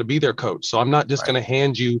going to be able to be their coach. So I'm not just going to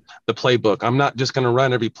hand you the playbook. I'm not just going to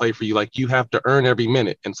run every play for you. You have to earn every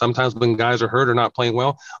minute. And sometimes when guys are hurt or not playing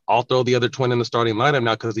well, I'll throw the other twin in the starting lineup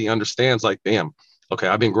now because he understands damn, okay,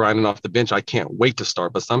 I've been grinding off the bench. I can't wait to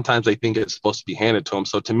start. But sometimes they think it's supposed to be handed to them.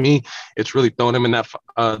 So to me, it's really throwing them in that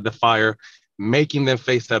the fire, making them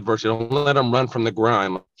face that adversity. Don't let them run from the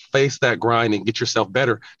grind. Face that grind and get yourself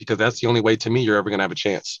better, because that's the only way, to me, you're ever going to have a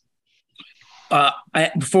chance.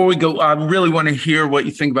 Before we go, I really want to hear what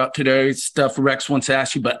you think about today's stuff Rex wants to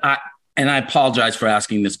ask you, but I apologize for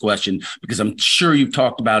asking this question because I'm sure you've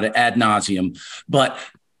talked about it ad nauseum, but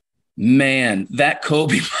man, that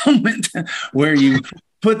Kobe moment where you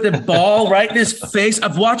put the ball right in his face.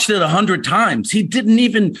 I've watched it 100 times. He didn't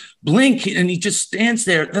even blink and he just stands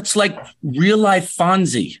there. That's like real life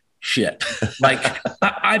Fonzie shit.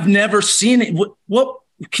 I've never seen it. What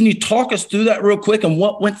can you talk us through that real quick and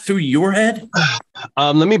what went through your head?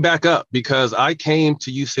 Let me back up, because I came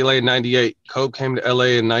to UCLA in 98. Kobe came to LA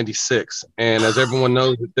in 96. And as everyone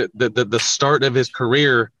knows, the start of his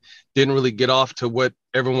career didn't really get off to what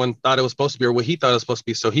everyone thought it was supposed to be or what he thought it was supposed to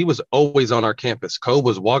be. So he was always on our campus. Kobe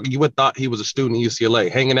was walking. You would thought he was a student at UCLA,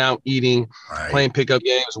 hanging out, eating, playing pickup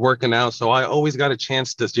games, working out. So I always got a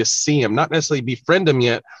chance to just see him, not necessarily befriend him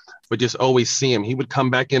yet, but just always see him. He would come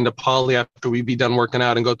back into Poly after we'd be done working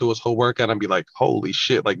out and go through his whole workout and be like, holy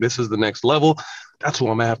shit, this is the next level. That's who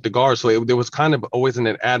I'm going to have to guard. So there was kind of always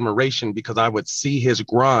an admiration because I would see his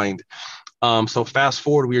grind. So fast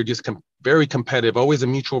forward, we were just very competitive, always a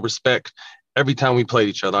mutual respect. Every time we played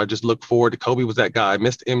each other, I just looked forward to Kobe was that guy. I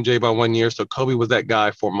missed MJ by 1 year, so Kobe was that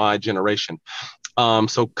guy for my generation.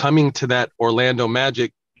 So coming to that Orlando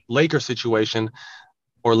Magic Lakers situation,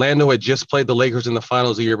 Orlando had just played the Lakers in the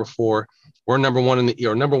finals the year before. We're number one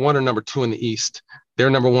or number two in the East. They're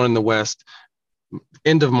number one in the West.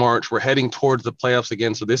 End of March, we're heading towards the playoffs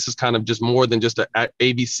again. So this is kind of just more than just a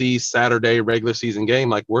ABC Saturday regular season game.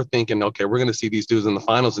 Like we're thinking, okay, we're going to see these dudes in the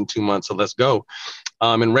finals in 2 months. So let's go.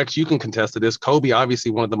 And Rex, you can contest to this. Kobe,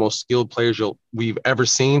 obviously one of the most skilled players we've ever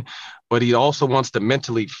seen, but he also wants to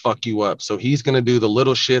mentally fuck you up. So he's going to do the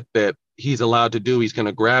little shit that he's allowed to do. He's going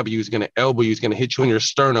to grab you. He's going to elbow you. He's going to hit you in your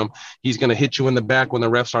sternum. He's going to hit you in the back when the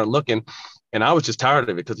refs aren't looking. And I was just tired of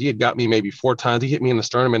it because he had got me maybe 4 times. He hit me in the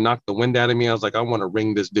sternum and knocked the wind out of me. I was like, I want to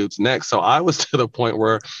wring this dude's neck. So I was to the point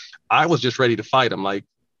where I was just ready to fight him. Like,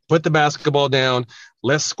 put the basketball down,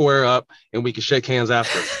 let's square up, and we can shake hands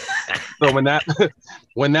after. So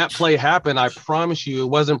when that play happened, I promise you it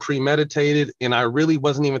wasn't premeditated, and I really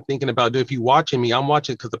wasn't even thinking about it. If you're watching me, I'm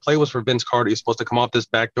watching because the play was for Vince Carter. He's supposed to come off this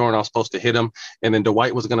back door, and I was supposed to hit him, and then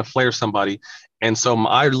Dwight was going to flare somebody. And so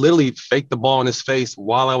I literally faked the ball in his face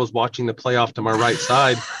while I was watching the play off to my right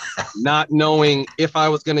side, not knowing if I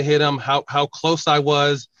was going to hit him, how close I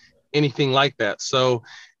was, anything like that. So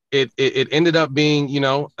it ended up being,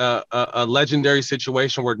 a legendary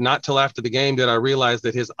situation where not till after the game did I realize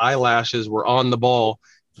that his eyelashes were on the ball,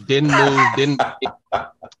 didn't move,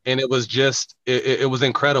 and it was just, it was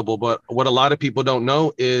incredible. But what a lot of people don't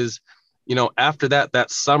know is, after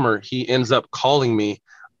that summer, he ends up calling me.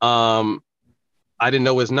 I didn't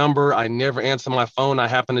know his number. I never answered my phone. I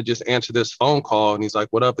happened to just answer this phone call, and he's like,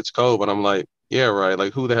 "What up? It's Kobe." And I'm like, "Yeah, right.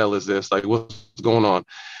 Like, who the hell is this? Like, what's going on?"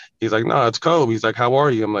 He's like, "No, it's Kobe." He's like, "How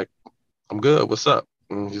are you?" I'm like, "I'm good. What's up?"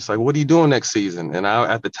 And he's like, "What are you doing next season?" And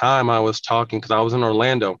at the time I was talking because I was in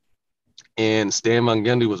Orlando and Stan Van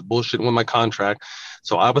Gundy was bullshitting with my contract.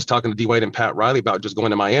 So I was talking to D-Wade and Pat Riley about just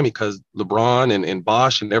going to Miami because LeBron and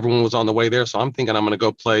Bosh and everyone was on the way there. So I'm thinking I'm going to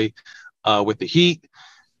go play with the Heat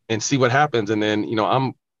and see what happens. And then,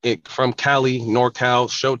 I'm from Cali, NorCal,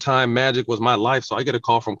 Showtime, Magic was my life. So I get a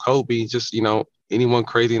call from Kobe, just, anyone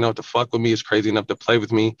crazy enough to fuck with me is crazy enough to play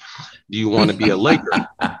with me. Do you want to be a Laker?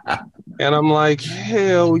 And I'm like,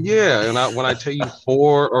 hell yeah. And when I tell you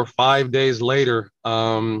 4 or 5 days later,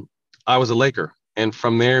 I was a Laker. And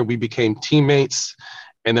from there, we became teammates.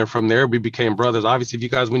 And then from there, we became brothers. Obviously, if you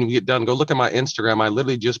guys, when you get done, go look at my Instagram. I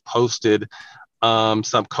literally just posted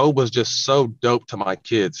some. Kobe was just so dope to my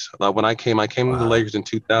kids. When I came to the Lakers in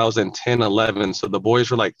 2010, 11. So the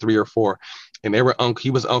boys were like 3 or 4. And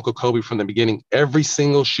he was Uncle Kobe from the beginning. Every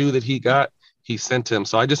single shoe that he got, he sent him.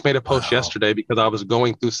 So I just made a post yesterday because I was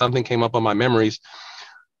going through something came up on my memories.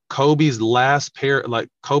 Kobe's last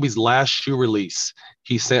shoe release,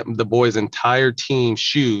 he sent the boys' entire team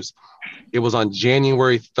shoes. It was on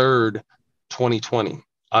January 3rd, 2020.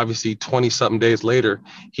 Obviously, 20-something days later,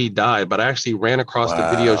 he died. But I actually ran across the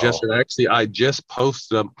videos yesterday. Actually, I just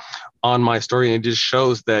posted them on my story, and it just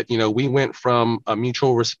shows that, we went from a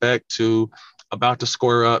mutual respect to about to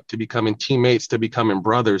square up to becoming teammates to becoming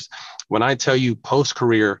brothers. When I tell you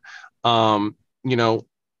post-career,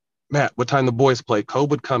 Matt, what time the boys play?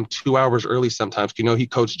 Kobe would come 2 hours early sometimes. He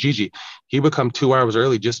coached Gigi. He would come 2 hours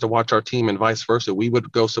early just to watch our team and vice versa. We would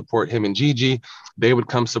go support him and Gigi. They would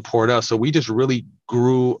come support us. So we just really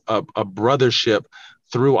grew a brothership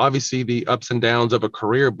through obviously the ups and downs of a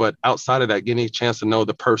career, but outside of that, getting a chance to know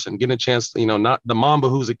the person, getting a chance, not the Mamba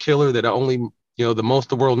who's a killer that only, the most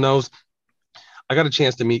the world knows. I got a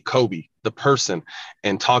chance to meet Kobe, the person,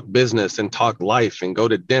 and talk business and talk life and go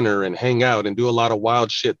to dinner and hang out and do a lot of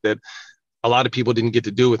wild shit that a lot of people didn't get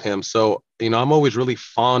to do with him. So, I'm always really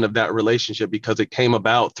fond of that relationship because it came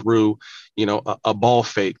about through, a ball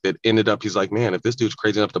fake that ended up, he's like, man, if this dude's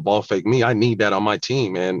crazy enough to ball fake me, I need that on my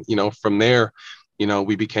team. And, from there,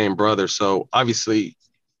 we became brothers. So obviously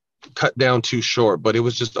cut down too short, but it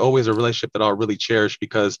was just always a relationship that I'll really cherish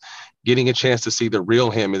because getting a chance to see the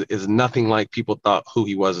real him is nothing like people thought who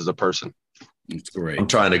he was as a person. It's great. I'm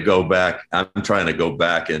trying to go back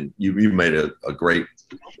and you made a great,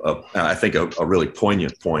 I think a really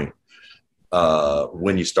poignant point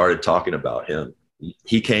when you started talking about him.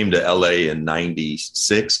 He came to LA in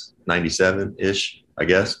 96, 97-ish, I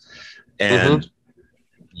guess. And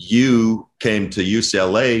you came to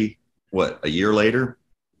UCLA, a year later?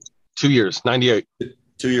 2 years, 98.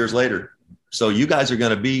 2 years later. So you guys are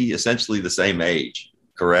going to be essentially the same age,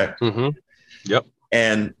 correct? Mm-hmm. Yep.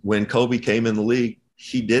 And when Kobe came in the league,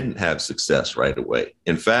 he didn't have success right away.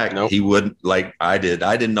 In fact, He wouldn't, like I did.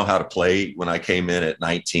 I didn't know how to play when I came in at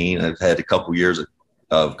 19. I've had a couple years of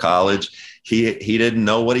of college, he didn't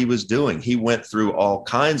know what he was doing. He went through all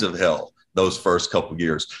kinds of hell those first couple of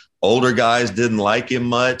years. Older guys didn't like him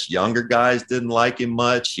much. Younger guys didn't like him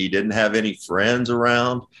much. He didn't have any friends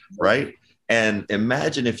around, right? And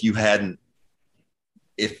imagine if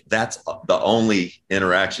that's the only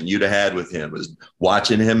interaction you'd have had with him was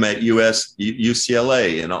watching him at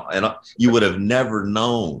UCLA, and you would have never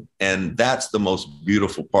known. And that's the most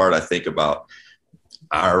beautiful part, I think, about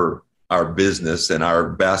our business and our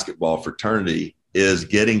basketball fraternity, is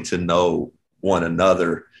getting to know one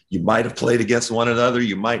another. You might have played against one another,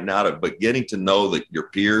 you might not have, but getting to know that your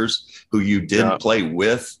peers who you didn't play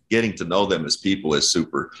with, getting to know them as people is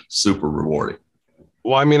super, super rewarding.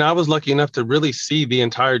 Well, I mean, I was lucky enough to really see the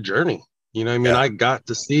entire journey. You know what I mean? Yeah. I got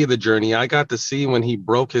to see the journey. I got to see when he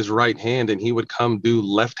broke his right hand and he would come do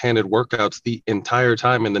left-handed workouts the entire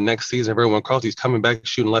time. And the next season, everyone calls, he's coming back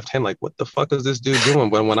shooting left hand. Like, what the fuck is this dude doing?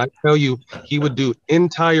 But when I tell you, he would do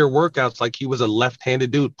entire workouts like he was a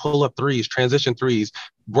left-handed dude, pull up threes, transition threes,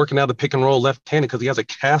 working out the pick and roll left-handed because he has a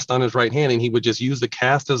cast on his right hand and he would just use the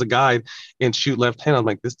cast as a guide and shoot left hand. I'm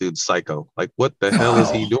like, this dude's psycho. Like, what the hell is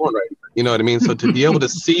he doing right now? You know what I mean? So to be able to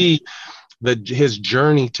see his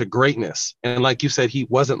journey to greatness, and like you said, he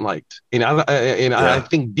wasn't liked, and I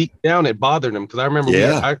think deep down it bothered him, because I remember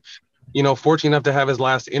fortunate enough to have his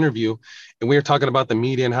last interview, and we were talking about the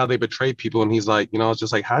media and how they betray people, and he's like, I was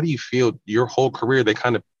just like, how do you feel your whole career they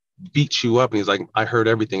kind of beat you up? And he's like, I heard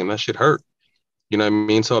everything, and that shit hurt. You know what I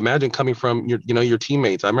mean? So imagine coming from your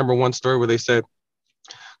teammates. I remember one story where they said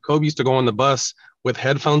Kobe used to go on the bus with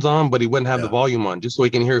headphones on, but he wouldn't have the volume on just so he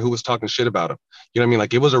can hear who was talking shit about him. You know what I mean?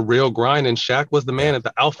 Like, it was a real grind, and Shaq was the man at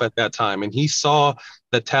the alpha at that time. And he saw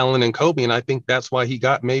the talent in Kobe. And I think that's why he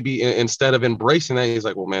got, maybe instead of embracing that, he's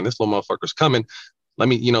like, well, man, this little motherfucker's coming. Let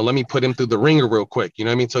me put him through the ringer real quick. You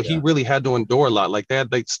know what I mean? So he really had to endure a lot. Like,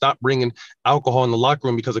 they stopped bringing alcohol in the locker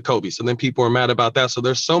room because of Kobe. So then people were mad about that. So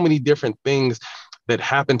there's so many different things that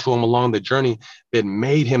happened to him along the journey that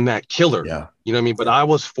made him that killer. Yeah. You know what I mean? But I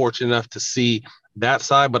was fortunate enough to see that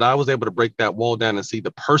side, but I was able to break that wall down and see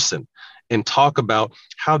the person and talk about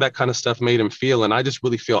how that kind of stuff made him feel. And I just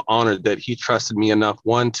really feel honored that he trusted me enough,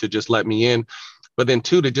 one, to just let me in, but then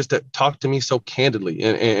two, to talk to me so candidly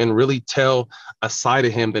and really tell a side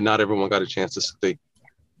of him that not everyone got a chance to see.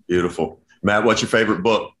 Beautiful. Matt, what's your favorite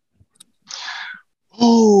book?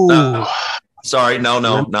 Oh, sorry.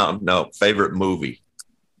 No. Favorite movie.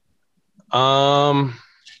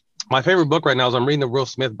 My favorite book right now is I'm reading the Will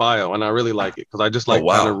Smith bio, and I really like it because I just like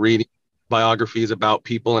kind of reading biographies about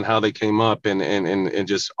people and how they came up, and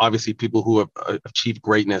just obviously people who have achieved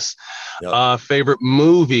greatness. Yep. Favorite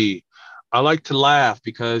movie. I like to laugh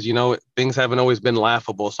because, things haven't always been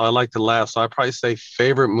laughable. So I like to laugh. So I'd probably say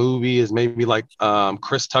favorite movie is maybe like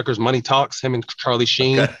Chris Tucker's Money Talks, him and Charlie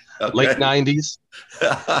Sheen, late 90s.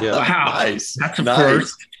 Yeah. Wow. Nice. That's a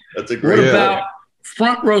first. That's a great What about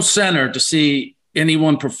front row center to see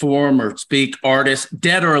anyone perform or speak, artist,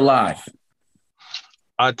 dead or alive?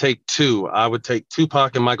 I'd take two. I would take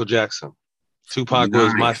Tupac and Michael Jackson. Tupac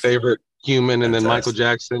was my favorite human, and then Michael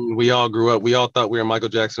Jackson. We all grew up. We all thought we were Michael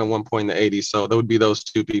Jackson at one point in the 80s. So that would be those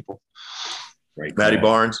two people. Great. Matty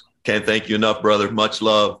Barnes, can't thank you enough, brother. Much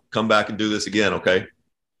love. Come back and do this again, okay?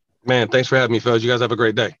 Man, thanks for having me, fellas. You guys have a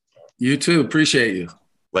great day. You too. Appreciate you.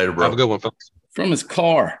 Later, bro. Have a good one, folks. From his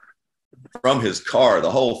car, the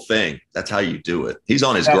whole thing. That's how you do it. He's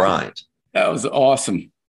on his grind. That was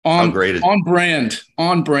awesome. On brand. How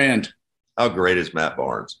great is Matt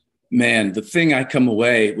Barnes? Man, the thing I come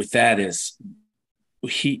away with that is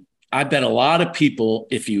I bet a lot of people,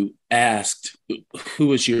 if you asked who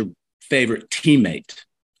was your favorite teammate,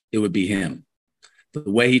 it would be him. The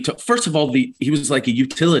way he took, first of all, he was like a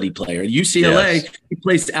utility player. UCLA, He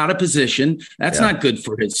plays out of position. That's not good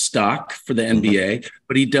for his stock for the NBA,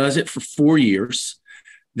 but he does it for 4 years.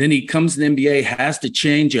 Then he comes to the NBA, has to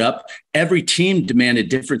change up. Every team demanded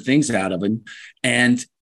different things out of him. And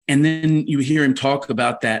then you hear him talk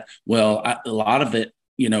about that. Well, a lot of it,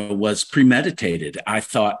 was premeditated. I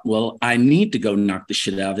thought, well, I need to go knock the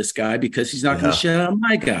shit out of this guy because he's not going to shit out of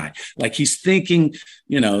my guy. Like, he's thinking,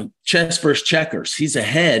 chess versus checkers. He's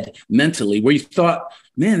ahead mentally, where you thought,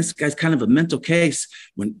 man, this guy's kind of a mental case,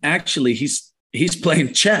 when actually he's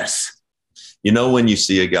playing chess. When you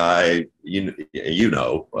see a guy,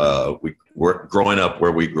 we're growing up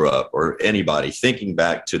where we grew up, or anybody thinking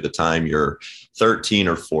back to the time you're 13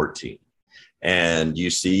 or 14 and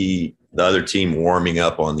you see the other team warming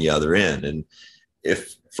up on the other end. And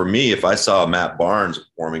if I saw Matt Barnes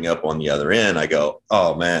warming up on the other end, I go,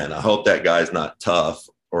 oh man, I hope that guy's not tough,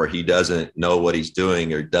 or he doesn't know what he's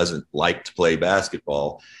doing, or doesn't like to play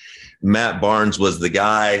basketball. Matt Barnes was the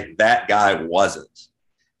guy. That guy wasn't.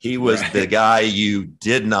 He was the guy you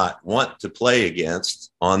did not want to play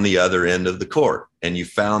against on the other end of the court. And you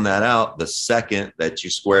found that out the second that you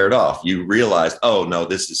squared off. You realized, oh, no,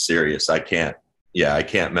 this is serious. I can't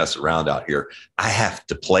mess around out here. I have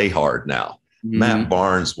to play hard now. Mm-hmm. Matt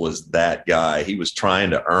Barnes was that guy. He was trying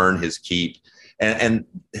to earn his keep. And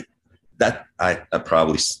that I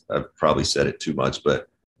probably said it too much, but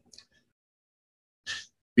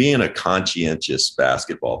being a conscientious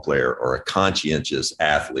basketball player or a conscientious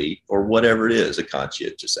athlete or whatever it is, a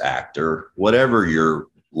conscientious actor, whatever your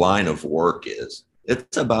line of work is,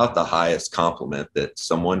 it's about the highest compliment that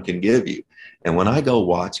someone can give you. And when I go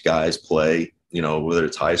watch guys play, whether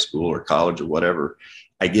it's high school or college or whatever,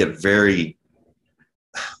 I get very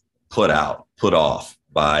put off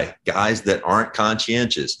by guys that aren't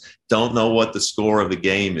conscientious, don't know what the score of the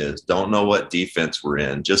game is, don't know what defense we're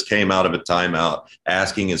in, just came out of a timeout,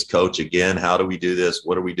 asking his coach again, how do we do this?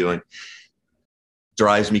 What are we doing?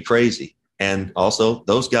 Drives me crazy. And also,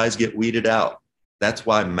 those guys get weeded out. That's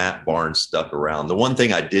why Matt Barnes stuck around. The one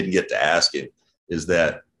thing I didn't get to ask him is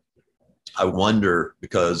that I wonder,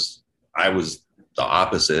 because I was the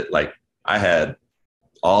opposite, like I had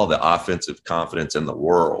all the offensive confidence in the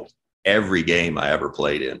world, every game I ever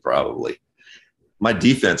played in, probably. My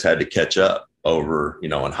defense had to catch up over,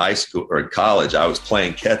 in high school or in college, I was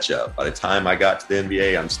playing catch up. By the time I got to the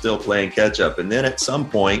NBA, I'm still playing catch up. And then at some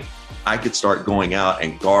point, I could start going out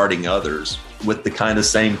and guarding others with the kind of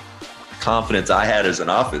same confidence I had as an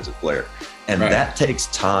offensive player. And that takes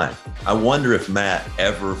time. I wonder if Matt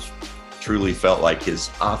ever truly felt like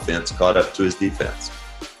his offense caught up to his defense.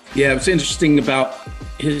 Yeah, it's interesting about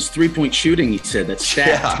his three-point shooting. He said that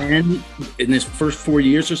stat 10 in his first 4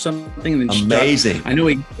 years or something. And then amazing. I know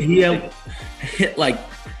he hit like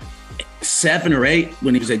 7 or 8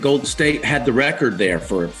 when he was at Golden State. Had the record there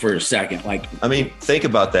for a second. Like, I mean, think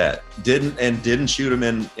about that. Didn't shoot him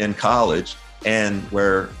in college, and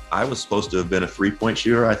where I was supposed to have been a three-point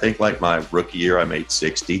shooter. I think like my rookie year, I made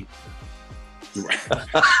 60.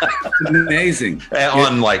 Amazing.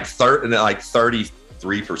 On like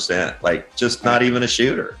 33%, like just not even a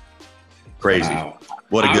shooter. Crazy. Wow.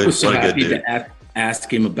 What a good dude. To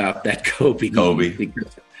ask him about that Kobe. I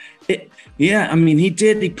mean,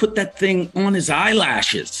 he put that thing on his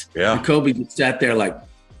eyelashes. Yeah. And Kobe just sat there like,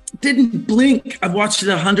 didn't blink. I've watched it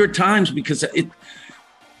 100 times because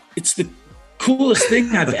it's the coolest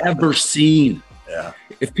thing I've ever seen. Yeah.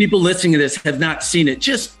 If people listening to this have not seen it,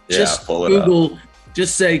 just Google,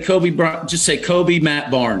 just say Kobe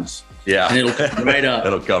Matt Barnes. Yeah. And it'll come right up.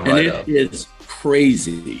 It'll come right up. And it is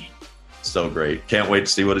crazy. So great. Can't wait to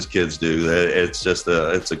see what his kids do. It's just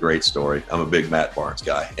it's a great story. I'm a big Matt Barnes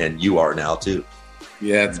guy, and you are now too.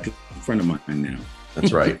 Yeah, it's a good friend of mine now.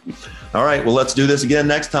 That's right. All right. Well, let's do this again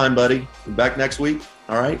next time, buddy. We're back next week.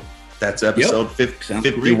 All right. That's episode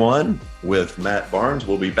 51 with Matt Barnes.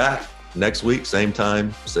 We'll be back next week, same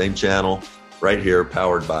time, same channel, right here,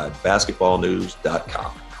 powered by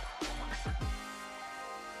basketballnews.com.